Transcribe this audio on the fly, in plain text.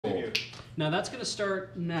Now that's going to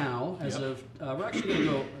start now as of, we're actually going to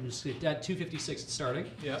go, I'm just at 2:56 starting.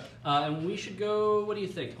 Yeah. And we should go, what do you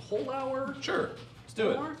think, a whole hour? Sure. Let's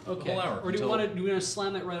do it. Hour? A Okay. whole hour. Or do we want to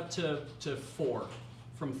slam that right up to 4?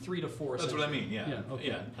 From 3 to 4. That's what I mean, yeah. Yeah,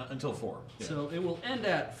 okay. Until 4. Yeah. So it will end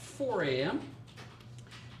at 4 a.m.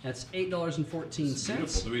 That's $8.14.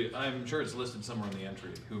 Beautiful. I'm sure it's listed somewhere in the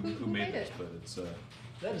entry who made this, but it's...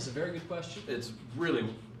 that is a very good question. It's really...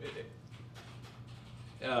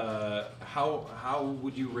 how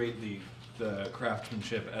would you rate the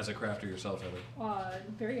craftsmanship as a crafter yourself, Heather?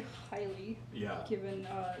 Very highly. Yeah. Given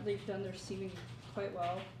they've done their seaming quite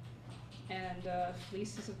well, and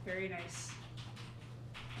fleece is a very nice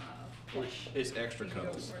flush. It's extra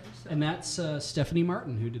colors. So. And that's Stephanie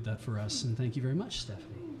Martin who did that for us, and thank you very much,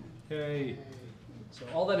 Stephanie. Hey. So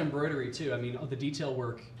all that embroidery too. I mean, the detail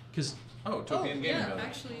work, because Topian Gaming. Yeah,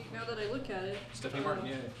 actually, now that I look at it, Stephanie Martin,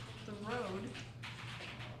 yeah. The road.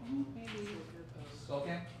 Maybe.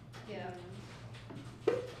 Okay. Yeah.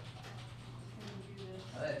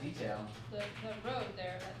 That detail. The road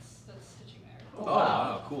there, that's stitching there. Oh,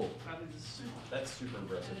 wow, cool. That's super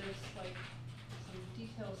impressive. And there's like some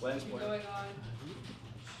details Lens stitching point. going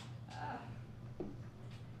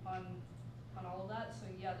on all of that. So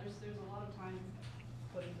yeah, there's a lot of time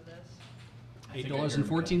put into this.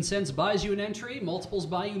 $8.14 buys you an entry. Multiples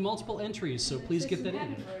buy you multiple entries. So And please there's get some that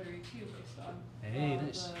hand in. embroidery too, based on Hey,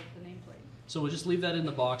 nice. the nameplate. So we'll just leave that in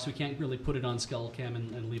the box. We can't really put it on Skullcam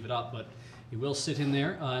and leave it up, but it will sit in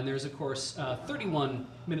there. And there's, of course, 31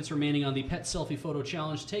 minutes remaining on the Pet Selfie Photo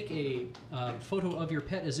Challenge. Take a photo of your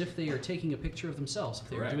pet as if they are taking a picture of themselves, if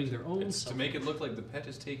they are doing their own It's selfie. to make it look like the pet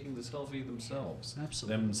is taking the selfie themselves.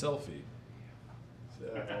 Absolutely. Them selfie.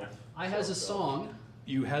 I has a song.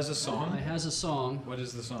 You has a song? I has a song. What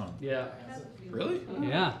is the song? Yeah. Really?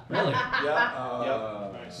 Yeah, really.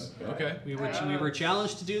 Nice. Okay. We were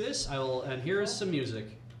challenged to do this. And here is some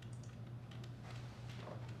music.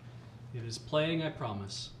 It is playing, I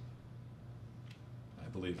promise. I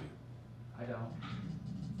believe you. I don't.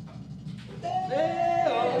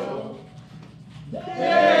 Hey-oh.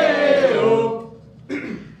 Hey-oh.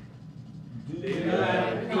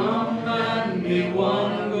 Daylight come and me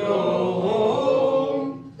want go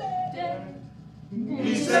home.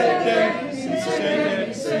 He said that, he said that,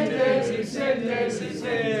 he said that, he said that, he said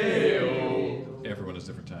that. Everyone has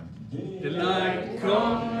different time. Daylight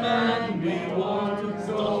come and me want to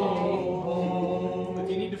go home. If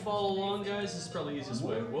you need to follow along, guys, this is probably the easiest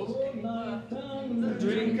way.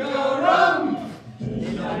 Drink a rum.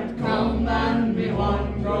 Daylight come and me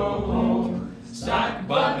want go home. Stack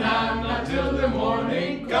banana till the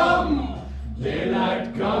morning come.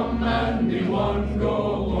 Daylight come and me want go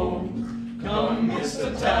home. Come,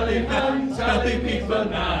 Mr. Tallyman, tally me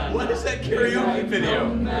banana. What is that karaoke video?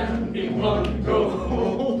 Come and me want go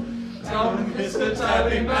home. Come, Mr.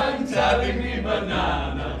 Tallyman, tally me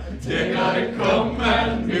banana. Daylight come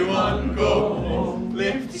and me want go home.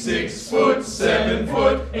 Lift 6 foot, 7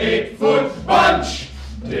 foot, 8 foot bunch.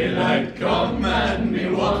 Daylight come and me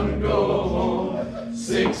want go home.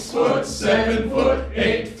 6 foot, 7 foot,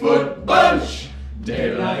 8 foot bunch.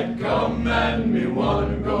 Daylight come and me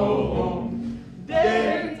want go home.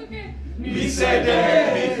 Day, me say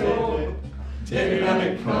day,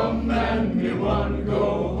 daylight come and me want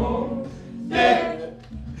go home. Day,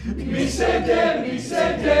 me say day, me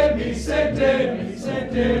say day, me say day, me say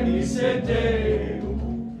day, me say day.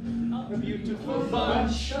 A beautiful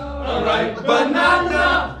bunch, a ripe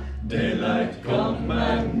banana. Daylight come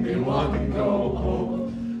and me want go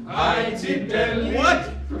home. I did tell what?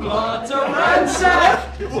 What a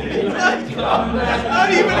ransack! Daylight come and not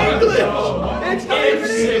even English! It's not even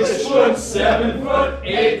English! 6 foot, 7 foot,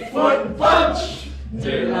 8 foot bunch!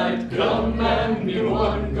 Daylight come and me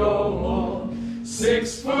want go home.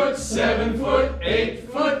 6 foot, 7 foot, 8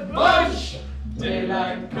 foot bunch!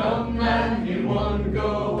 Daylight come and me want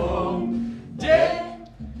go home. Day,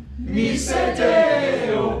 me say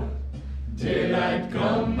day-o. Daylight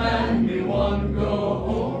come and me want go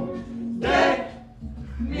home. Day,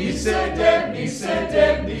 me say day, me say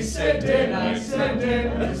day, me say day, me say day,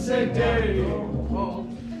 me say day-o.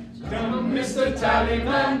 Come, Mr.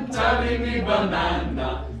 Tallyman, tally me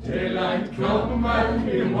banana. Daylight come and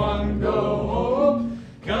me want go home.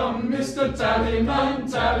 Come, Mr. Tallyman,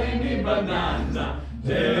 tally me banana.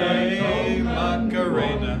 Daylight come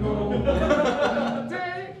Macarena.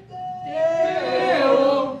 Day,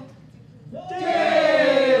 day-o,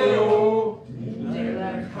 day-o.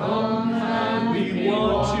 Daylight come and we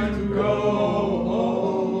want to go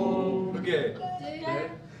home. Okay.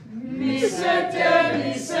 Me say day,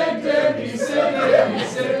 me say day, me say day, me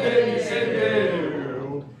say day, me say day.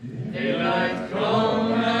 Daylight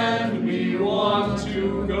come and we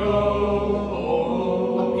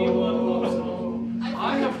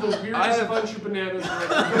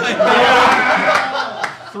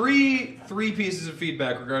 3 pieces of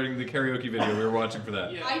feedback regarding the karaoke video we were watching for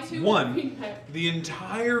that. I too One, feedback. the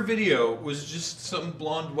entire video was just some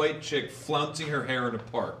blonde white chick flouncing her hair in a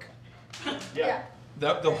park. Yeah.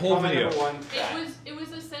 That the whole Comment video. number 1. It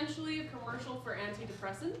was essentially a commercial for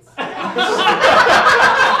antidepressants.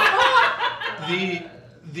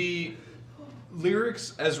 The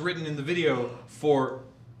lyrics as written in the video for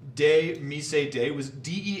Day Me Say Day was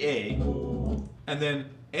DEA, and then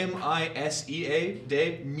MISEA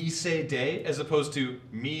Day Me Say Day, as opposed to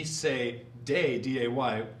Me Say Day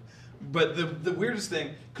DAY. But the weirdest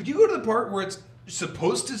thing, could you go to the part where it's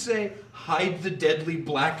supposed to say hide the deadly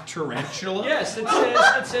black tarantula? Yes, it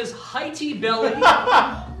says Haiti belly.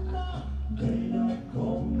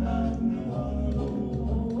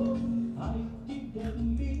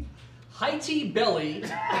 Haiti belly.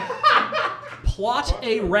 Plot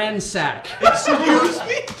a ransack. Excuse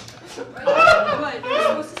me? What?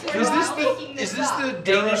 You're supposed to say Is this wow. is this the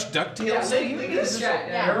Danish DuckTales thing?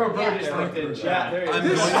 Arrow Bird is linked in chat. There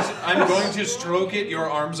you go. I'm going to stroke it. Your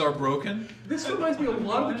arms are broken. This reminds me of a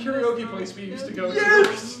lot of the karaoke place we used to go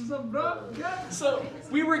to. So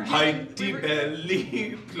we were Haiti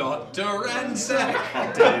belly, plot a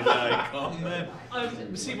ransack. Daylight come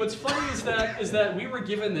and see, what's funny is that we were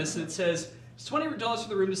given this, and it says it's $20 for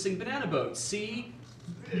the room to sing Banana Boat. See,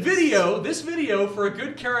 this video for a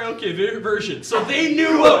good karaoke version. So they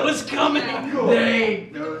knew what was coming.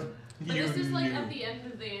 But this is like at the end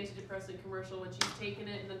of the antidepressant commercial when she's taking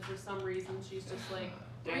it, and then for some reason she's just like,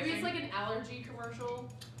 maybe it's like an allergy commercial,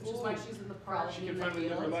 which is why she's in the park. She can finally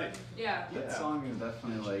live her life. Yeah. That song is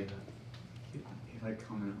definitely like, if I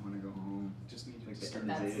come and want to go home, Just need like to the start.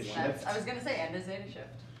 end of Zeta shift. I was gonna say end of Zeta shift.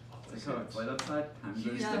 It's like, oh, it's light outside, time goes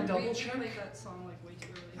Yeah, down. double we check. played that song like way too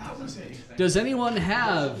early. Does anyone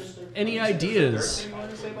have any ideas Anything you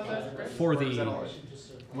wanted to say about that? for Or is that the? all?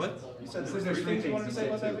 what? You said Is there 3 things you wanted to say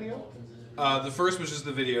about that video? The first was just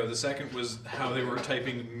the video. The second was how they were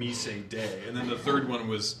typing "me say day," and then the third one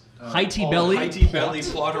was Haiti belly. Haiti belly,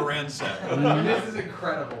 plot a ransack. This is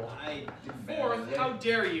incredible. Fourth, how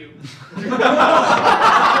dare you?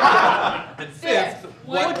 And fifth,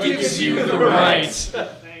 what What gives you the right?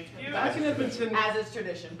 Thank you. Back in Edmonton, As is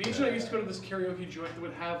tradition. Beach and I used to go to this karaoke joint that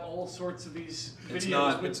would have all sorts of these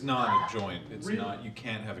videos. It's not a joint. It's not. You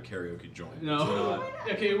can't have a karaoke joint. No. It's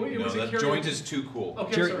not. Okay, it No, was a that karaoke. joint is too cool.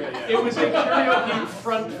 Okay, Jerry- sorry. It was a karaoke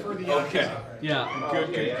front for the Okay. Yeah.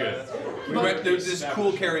 Good. We went. There's this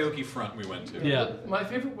cool karaoke front we went to. Yeah. My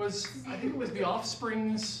favorite was, I think it was The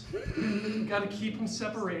Offspring's Gotta Keep Them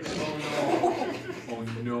Separated. Oh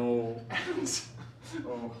no.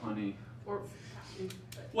 Oh, honey. Or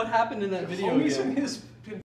What happened in that video Homies in again? his